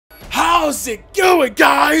How's it going,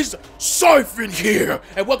 guys? Syphon here,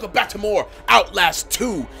 and welcome back to more Outlast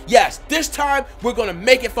 2. Yes, this time we're gonna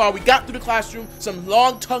make it far. We got through the classroom, some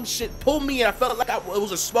long tongue shit pulled me, and I felt like it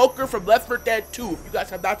was a smoker from Left 4 Dead 2. If you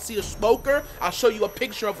guys have not seen a smoker, I'll show you a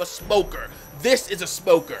picture of a smoker. This is a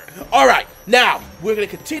smoker. Alright, now, we're gonna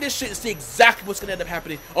continue this shit and see exactly what's gonna end up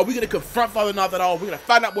happening. Are we gonna confront Father Knoth at all? We're gonna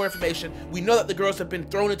find out more information. We know that the girls have been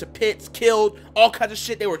thrown into pits, killed, all kinds of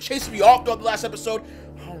shit. They were chasing me all throughout the last episode.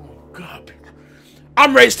 Oh my god.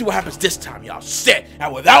 I'm ready to see what happens this time, y'all. Shit.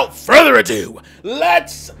 And without further ado,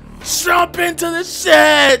 let's jump into the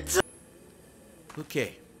shit.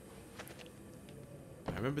 Okay.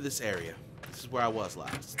 I remember this area. This is where I was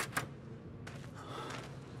last.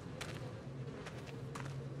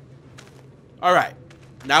 Alright,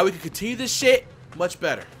 now we can continue this shit much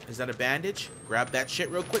better. Is that a bandage? Grab that shit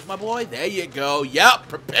real quick, my boy. There you go. Yup,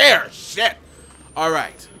 prepare. Shit.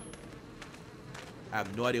 Alright. I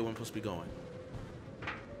have no idea where I'm supposed to be going.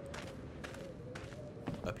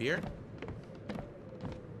 Up here?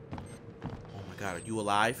 Oh my god, are you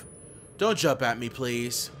alive? Don't jump at me,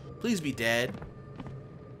 please. Please be dead.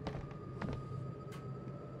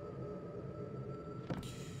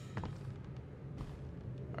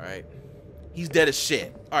 Alright. He's dead as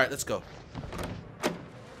shit. Alright, let's go. Oh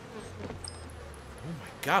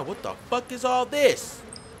my god, what the fuck is all this?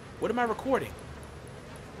 What am I recording?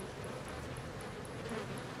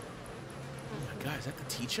 Oh my god, is that the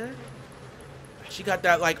teacher? She got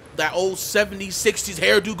that, like, that old 70s, 60s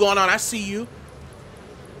hairdo going on. I see you.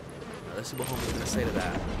 Right, let's see what homie's gonna say to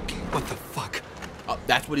that. What the fuck? Oh,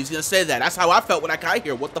 that's what he's gonna say to that. That's how I felt when I got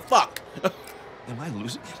here. What the fuck? Am I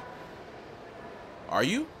losing it? Are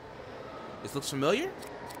you? This looks familiar?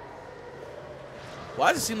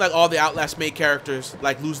 Why does it seem like all the Outlast main characters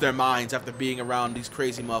like lose their minds after being around these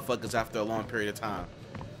crazy motherfuckers after a long period of time?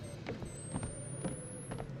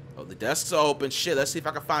 Oh, the desks are open. Shit, let's see if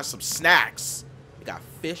I can find some snacks. They got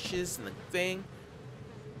fishes and the thing.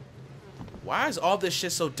 Why is all this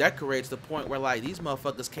shit so decorated to the point where like these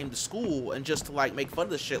motherfuckers came to school and just to like make fun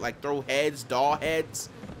of this shit, like throw heads, doll heads,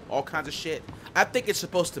 all kinds of shit? I think it's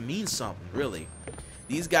supposed to mean something, really.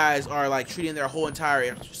 These guys are like treating their whole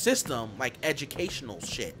entire system like educational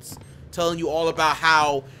shits, telling you all about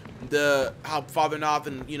how Father Knoth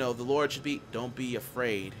and the Lord should be. Don't be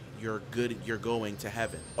afraid. You're good. You're going to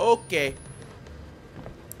heaven. Okay.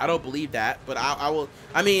 I don't believe that, but I will.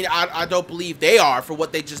 I mean, I don't believe they are for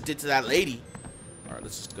what they just did to that lady. All right,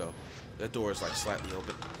 let's just go. That door is like slightly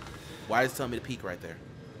open. Why is it telling me to peek right there?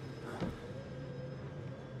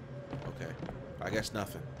 Okay. I guess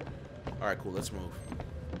nothing. All right, cool. Let's move.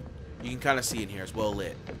 You can kind of see in here. It's well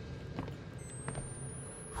lit.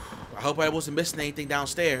 I hope I wasn't missing anything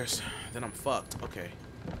downstairs. Then I'm fucked. Okay.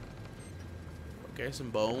 Okay, some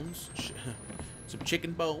bones. Some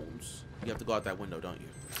chicken bones. You have to go out that window, don't you?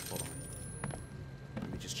 Hold on.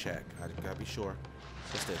 Let me just check. I gotta be sure.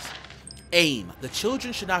 What's this? Aim. The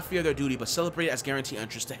children should not fear their duty, but celebrate it as guaranteed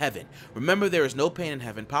entrance to heaven. Remember, there is no pain in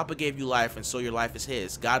heaven. Papa gave you life, and so your life is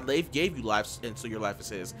his. God gave you life, and so your life is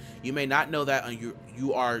his. You may not know that, and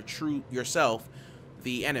you are true yourself,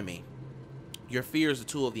 the enemy. Your fear is the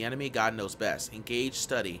tool of the enemy. God knows best. Engage,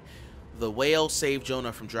 study. The whale saved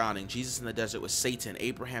Jonah from drowning. Jesus in the desert was Satan.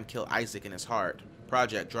 Abraham killed Isaac in his heart.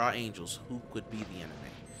 Project, draw angels. Who could be the enemy?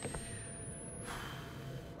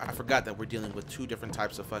 I forgot that we're dealing with two different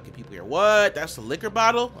types of fucking people here. What? That's a liquor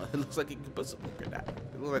bottle? It looks like you can put some liquor in that.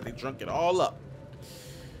 It looks like they drunk it all up.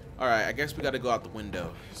 Alright, I guess we gotta go out the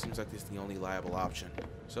window. Seems like this is the only liable option.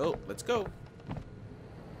 So, let's go.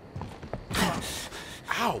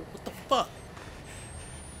 Ow! What the fuck?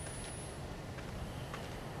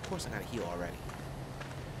 Of course I gotta heal already.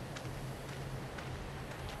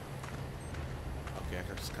 Okay, I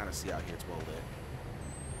can just kind of see out here. It's well lit.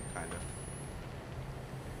 Kind of.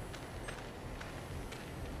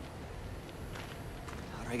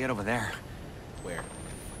 How do I get over there? Where?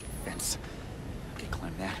 Fence. I can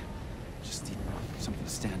climb that. Just need something to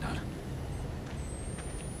stand on.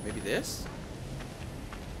 Maybe this?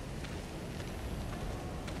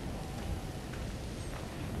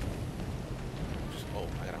 Oh,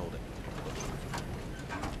 I gotta hold it.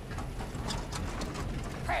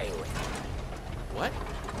 Hey! What?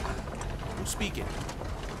 Who's speaking?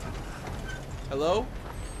 Hello?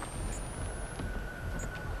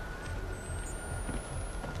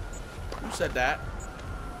 Who said that?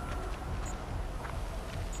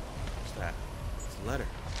 What's that? It's a letter.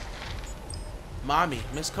 Mommy,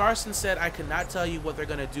 Miss Carson said I could not tell you what they're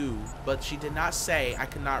gonna do, but she did not say I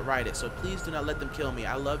could not write it, so please do not let them kill me.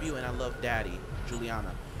 I love you and I love Daddy.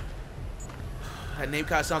 Juliana. That name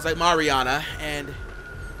kind of sounds like Mariana, and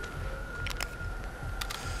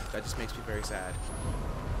That just makes me very sad.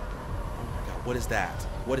 Oh my god, what is that?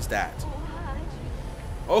 What is that?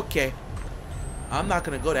 Okay. I'm not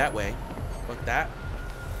gonna go that way. Fuck that.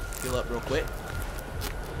 Heal up real quick.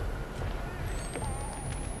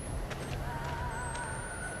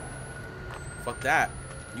 Fuck that.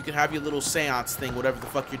 You can have your little seance thing, whatever the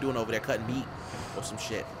fuck you're doing over there, cutting meat or some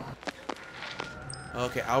shit.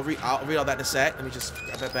 Okay, I'll read all that in a sec. Let me just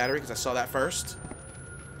grab that battery because I saw that first.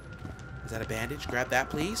 Is that a bandage? Grab that,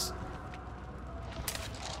 please.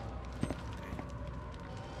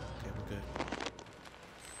 Okay, we're good.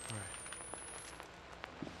 All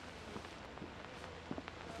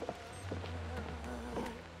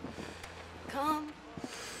right. Come.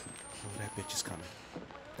 Oh, that bitch is coming.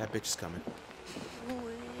 That bitch is coming.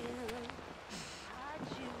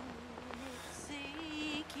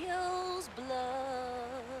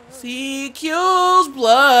 CQ's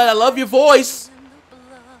blood. I love your voice.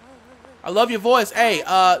 I love your voice. Hey,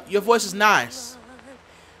 your voice is nice.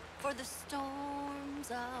 For the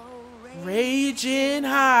storms are Raging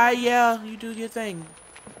high. Yeah, you do your thing.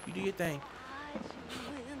 You do your thing.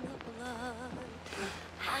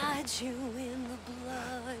 Hide you in the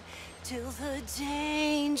blood till the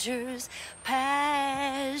dangers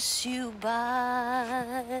pass you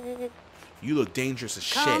by. You look dangerous as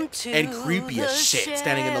shit and creepy as shit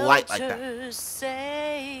standing in the light like that.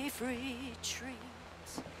 Safe retreat.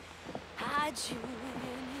 Hide you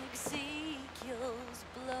in Ezekiel's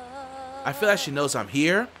blood. I feel like she knows I'm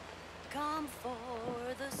here. Come for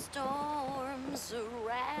the storms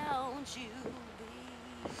around you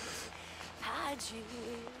beat. Hide you.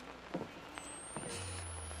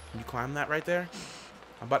 Can you climb that right there?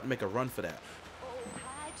 I'm about to make a run for that.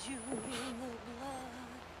 Hide you in the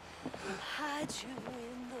blood. Hide you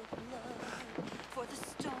in the blood. For the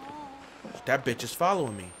storm. That bitch is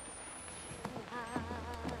following me.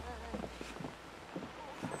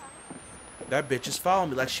 That bitch is following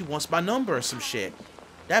me like she wants my number or some shit.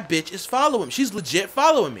 That bitch is following me. She's legit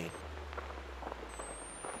following me.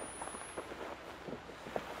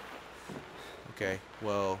 Okay,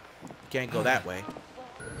 well, you can't go that way.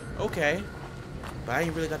 Okay. But I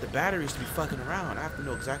ain't really got the batteries to be fucking around. I have to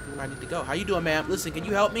know exactly where I need to go. How you doing, ma'am? Listen, can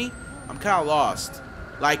you help me? I'm kind of lost.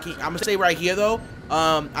 Like, I'm gonna stay right here, though.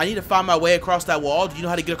 I need to find my way across that wall. Do you know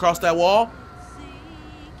how to get across that wall?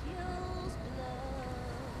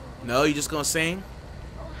 No, you just gonna sing?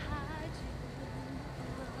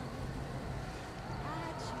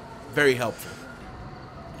 Very helpful.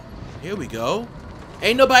 Here we go.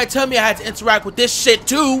 Ain't nobody tell me I had to interact with this shit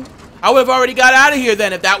too. I would have already got out of here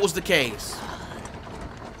then if that was the case.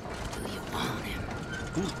 Do you want him?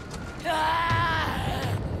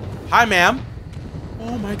 Hi, ma'am.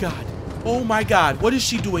 Oh my god. Oh my god. What is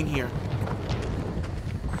she doing here?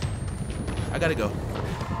 I gotta go.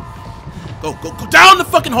 Go down the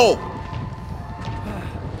fucking hole!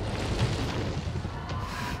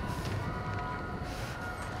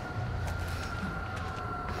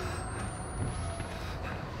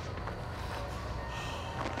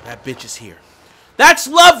 That bitch is here. That's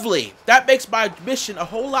lovely! That makes my mission a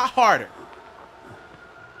whole lot harder.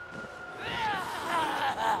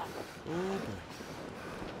 Oh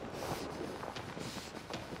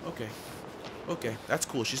boy. Okay. Okay, that's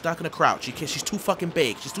cool. She's not gonna crouch. She's too fucking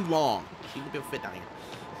big. She's too long. She ain't gonna be able to fit down here.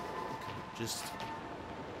 Okay, just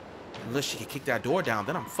unless she can kick that door down,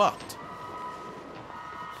 then I'm fucked.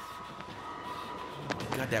 Oh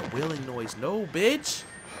my god, that wailing noise. No, bitch.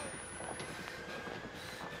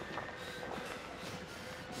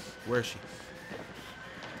 Where is she?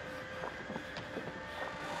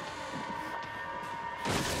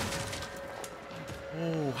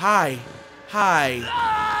 Oh, hi. Hi.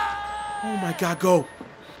 Oh my god, go.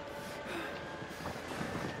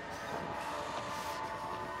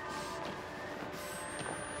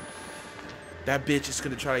 That bitch is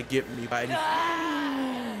gonna try to get me by any...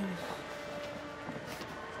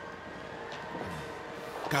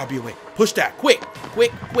 Gotta be away. Push that. Quick.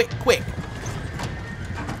 Quick, quick, quick.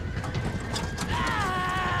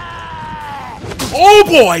 Oh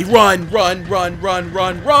boy! Run, run, run, run,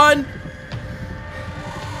 run, run!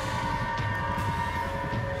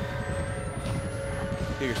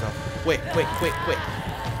 Heal yourself. Quick, quick, quick, quick.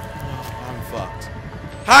 Oh, I'm fucked.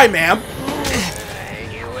 Hi, ma'am.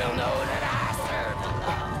 You will know that I serve the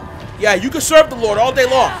Lord. Yeah, you can serve the Lord all day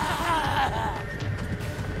long.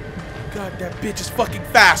 God, that bitch is fucking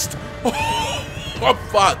fast. I'm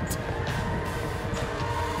fucked.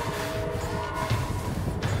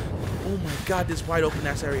 Oh my god, this wide open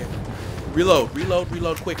ass area. Reload, reload,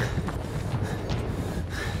 reload quicker.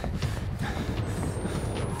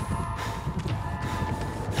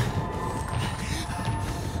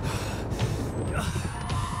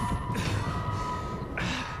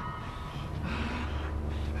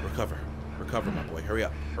 recover, my boy. Hurry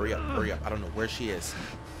up. Hurry up. Hurry up. I don't know where she is.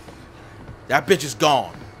 That bitch is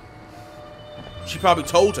gone. She probably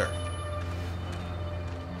told her.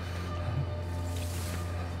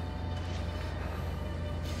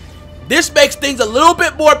 This makes things a little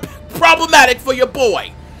bit more problematic for your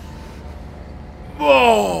boy.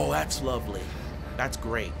 Oh, that's lovely. That's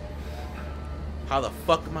great. How the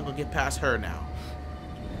fuck am I gonna get past her now?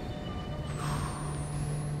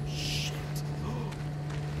 Shit.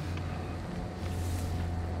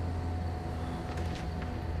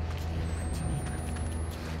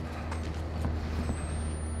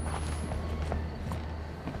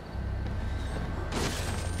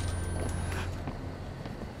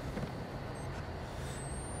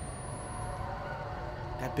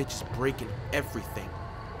 That bitch is breaking everything.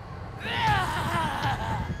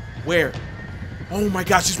 Where? Oh my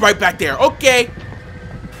gosh, she's right back there. Okay.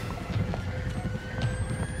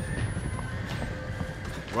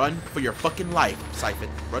 Run for your fucking life, Syphon.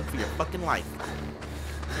 Run for your fucking life.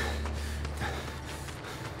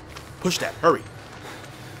 Push that. Hurry.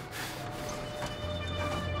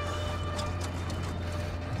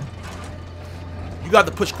 You got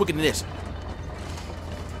to push quicker than this.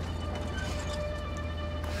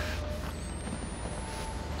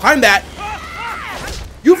 Climb that.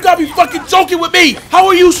 You've got to be fucking joking with me. How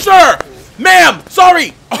are you, sir? Ma'am,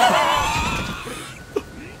 sorry. I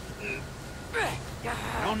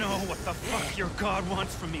don't know what the fuck your god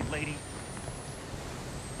wants from me, lady.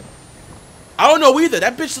 I don't know either.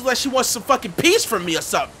 That bitch looks like she wants some fucking peace from me or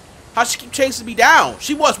something. How she keep chasing me down?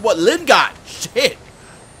 She wants what Lynn got. Shit.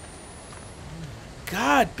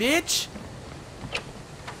 God, bitch.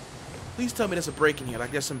 Please tell me there's a break in here.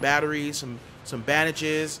 Like there's some batteries, some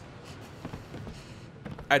bandages.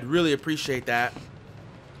 I'd really appreciate that.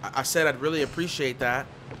 I said I'd really appreciate that.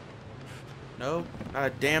 No, not a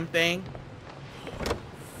damn thing.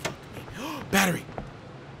 Battery.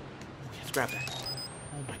 Okay, let's grab that.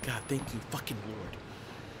 Oh my god, thank you, fucking Lord.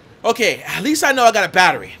 Okay, at least I know I got a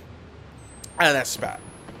battery out of that spot.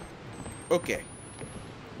 Okay,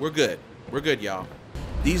 we're good. We're good, y'all.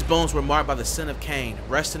 These bones were marked by the sin of Cain.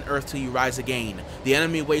 Rest in earth till you rise again. The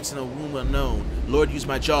enemy waits in a womb unknown. Lord, use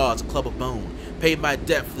my jaws, a club of bone. Paid my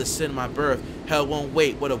debt for the sin of my birth. Hell won't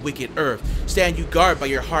wait, what a wicked earth. Stand you guard by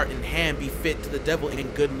your heart and hand. Be fit to the devil in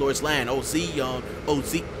good Lord's land. Oh, Zion, oh,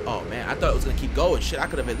 Z. Oh, man, I thought it was going to keep going. Shit, I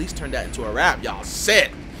could have at least turned that into a rap. Y'all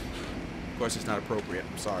said. Of course, it's not appropriate.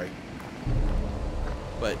 I'm sorry.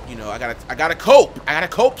 But, you know, I gotta cope. I gotta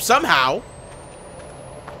cope somehow.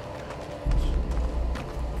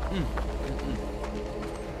 God,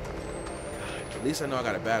 at least I know I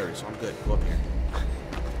got a battery, so I'm good. Go up here.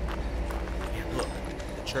 Man, look,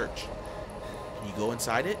 the church. Can you go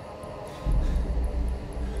inside it?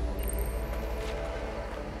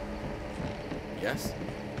 Yes.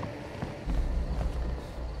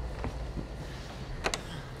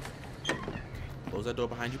 Okay. Close that door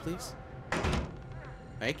behind you, please.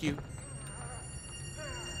 Thank you.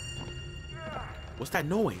 What's that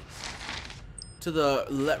noise? To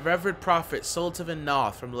the Reverend Prophet Sullivan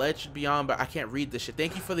Noth from Legend Beyond, but I can't read this shit.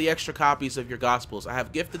 Thank you for the extra copies of your Gospels. I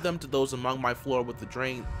have gifted them to those among my floor with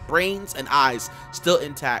the brains and eyes still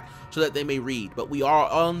intact, so that they may read. But we are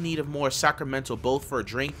all in need of more sacramental, both for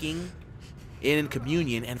drinking in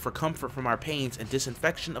communion and for comfort from our pains and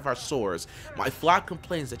disinfection of our sores. My flock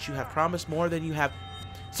complains that you have promised more than you have.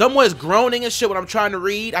 Someone is groaning and shit when I'm trying to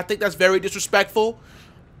read. I think that's very disrespectful.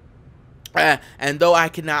 And though I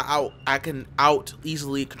can out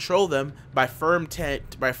easily control them by firm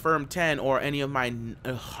 10 or any of my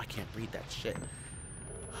I can't read that shit.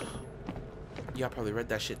 Y'all probably read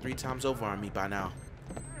that shit 3 times over on me by now.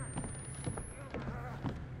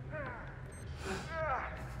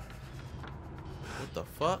 What the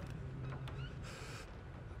fuck?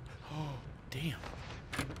 Oh, damn.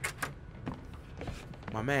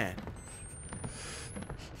 My man.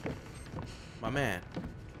 My man.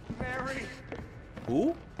 Mary!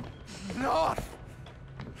 Who? Not!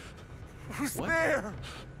 Who's What? there?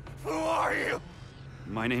 Who are you?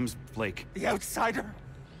 My name's Blake. The outsider?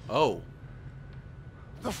 Oh.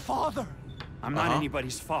 The father? I'm not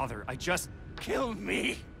anybody's father. I just... Kill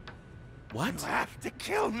me! What? You have to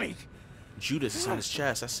kill me! Judas is on his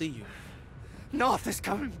chest. I see you. Noth is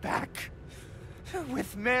coming back.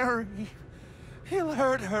 With Mary. He'll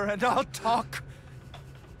hurt her and I'll talk.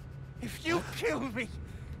 If you kill me,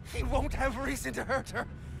 he won't have reason to hurt her.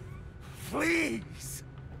 Please.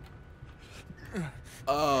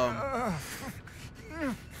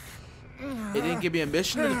 It didn't give me a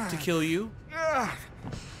mission to kill you. I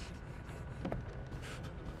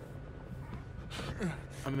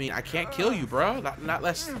mean, I can't kill you, bro. Not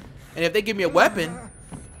less. And if they give me a weapon,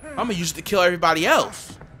 I'm gonna use it to kill everybody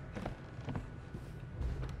else.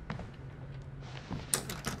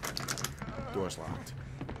 Door's locked.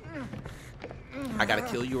 I gotta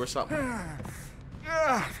kill you or something.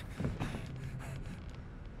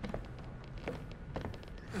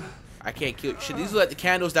 I can't kill you. Shit, these are like the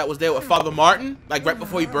candles that was there with Father Martin, like right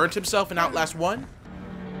before he burnt himself in Outlast 1.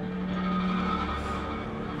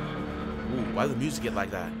 Ooh, why did the music get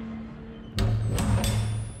like that?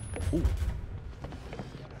 Ooh.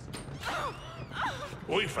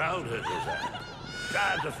 We found her, Suzanne.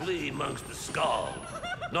 Trying to flee amongst the skulls.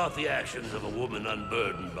 Not the actions of a woman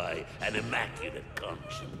unburdened by an immaculate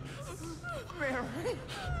conscience. Mary.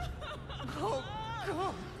 Oh,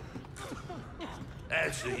 God.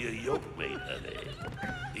 Answer your yoke mate, honey.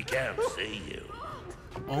 He can't see you.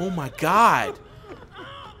 Oh my God.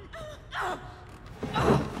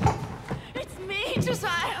 It's me,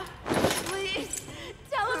 Josiah. Please,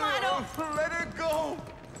 tell him I don't. Let her go.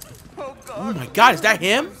 Oh, God. Oh my God, is that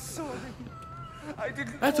him? I'm sorry. I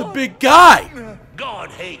didn't That's a want- big guy. God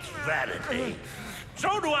hates vanity.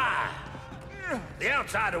 So do I. The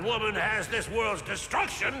outsider woman has this world's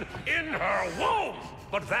destruction in her womb.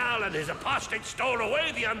 But Val and his apostates stole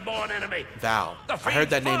away the unborn enemy. Val. The I heard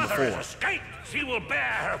that fiend's name father before. has escaped. She will bear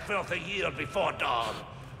her filthy yield before dawn.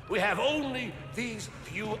 We have only these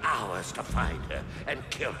few hours to find her and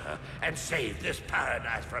kill her and save this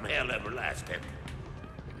paradise from hell everlasting.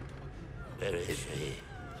 Where is she?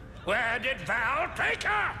 Where did Val take her?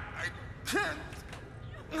 I can't.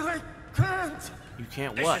 I can't. You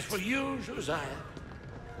can't This what? is for you, Josiah.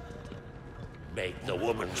 Make the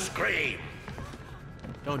woman scream.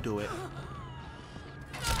 Don't do it.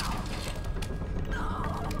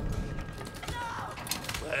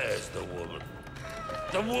 Where's the woman?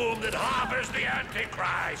 The womb that harbors the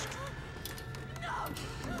Antichrist.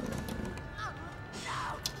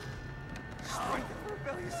 Strengthen the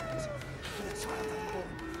rebellious angel. For the child unborn,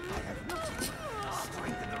 I have no fear.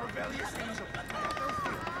 Strengthen the rebellious angel. I have no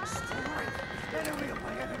fear. Strength. Enemy of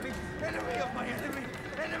my enemy. Enemy of my enemy.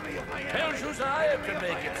 Enemy of my enemy. Tell Josiah Enemy to of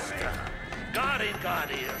make my it enemy. stop.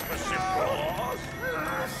 Guardian for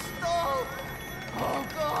Cyprus. Stop! Oh,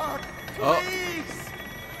 God! Oh. Please!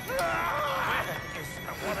 Where is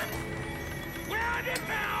the woman? Where did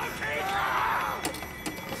Val take her?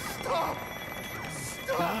 Stop!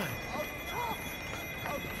 Stop! God.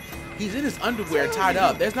 He's in his underwear tied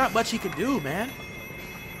up. There's not much he can do, man.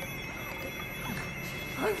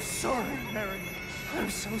 I'm sorry, Mary. I'm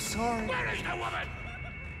so sorry. Where is the woman?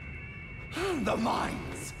 The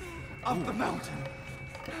mines of the mountain.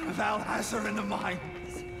 Val has her in the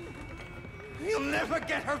mines. You'll never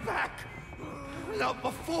get her back. Not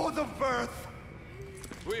before the birth.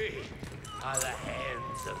 We are the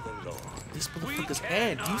hands of the Lord. This motherfucker's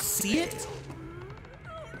hand. Do you see it?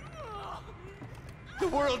 The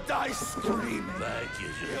world dies screaming. Thank you,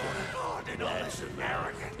 Josiah. That's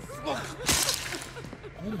American. Oh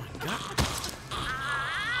my God.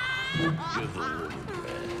 Give the woman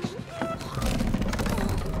rest.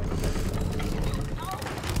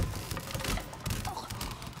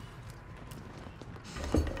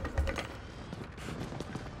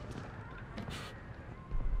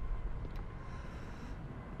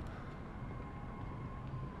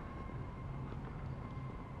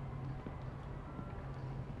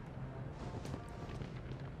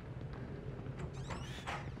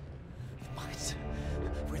 Mines.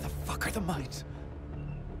 Where the fuck are the mines?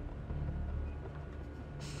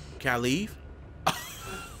 Can I leave?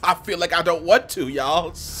 I feel like I don't want to,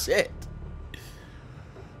 y'all. Shit.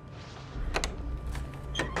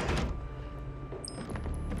 Oh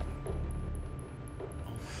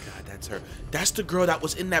my God, that's her. That's the girl that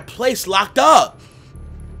was in that place locked up.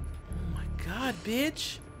 Oh my God,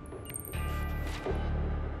 bitch.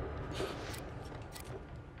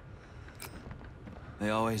 They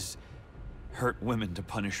always hurt women to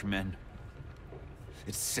punish men.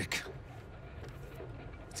 It's sick.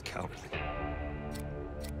 It's cowardly.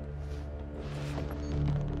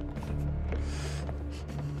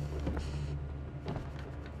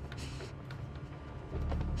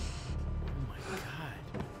 Oh my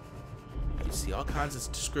God. You see all kinds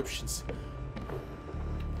of descriptions.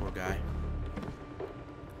 Poor guy.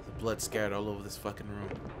 The blood scattered all over this fucking room.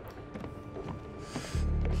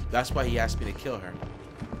 That's why he asked me to kill her.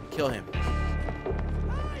 Kill him.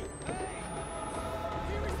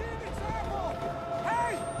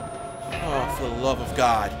 Oh, for the love of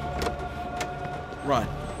God. Run.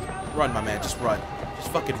 Run, my man. Just run. Just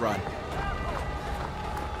fucking run.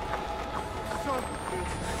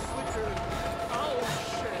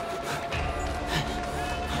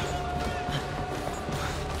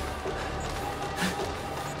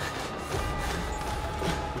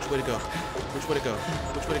 Which way to go? Which way to go?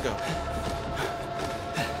 Which way to go?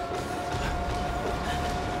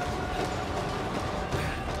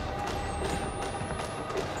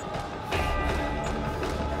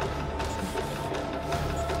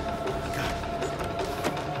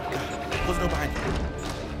 Close the door behind you.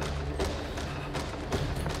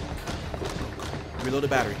 Reload the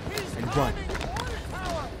battery and run.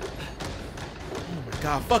 Oh my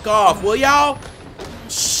god, fuck off, will y'all?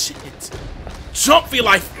 Shit. Jump for your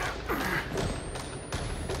life.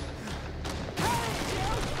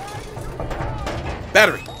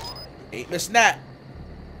 Battery. Ain't missing that.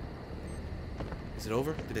 Is it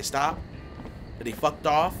over? Did they stop? Did they fucked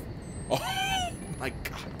off? Oh my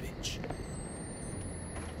god, bitch.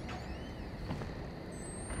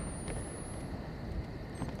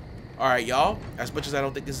 Alright, y'all. As much as I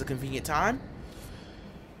don't think this is a convenient time,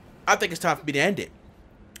 I think it's time for me to end it.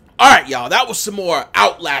 Alright, y'all. That was some more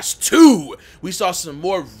Outlast 2. We saw some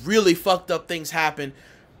more really fucked up things happen.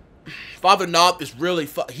 Father Knob is really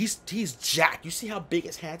he's jacked. You see how big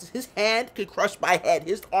his hand is? His hand could crush my head.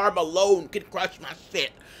 His arm alone could crush my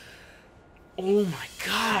shit. Oh my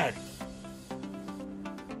god.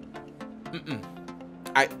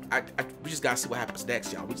 We just gotta see what happens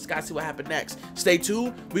next, y'all. We just gotta see what happens next. Stay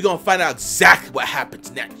tuned. We're gonna find out exactly what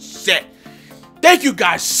happens next. Shit. Thank you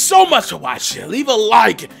guys so much for watching. Leave a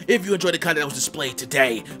like if you enjoyed the content that was displayed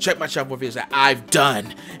today. Check my channel for videos that I've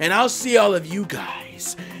done. And I'll see all of you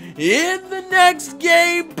guys in the next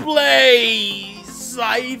gameplay.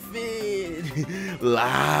 Syphon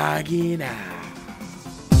logging out.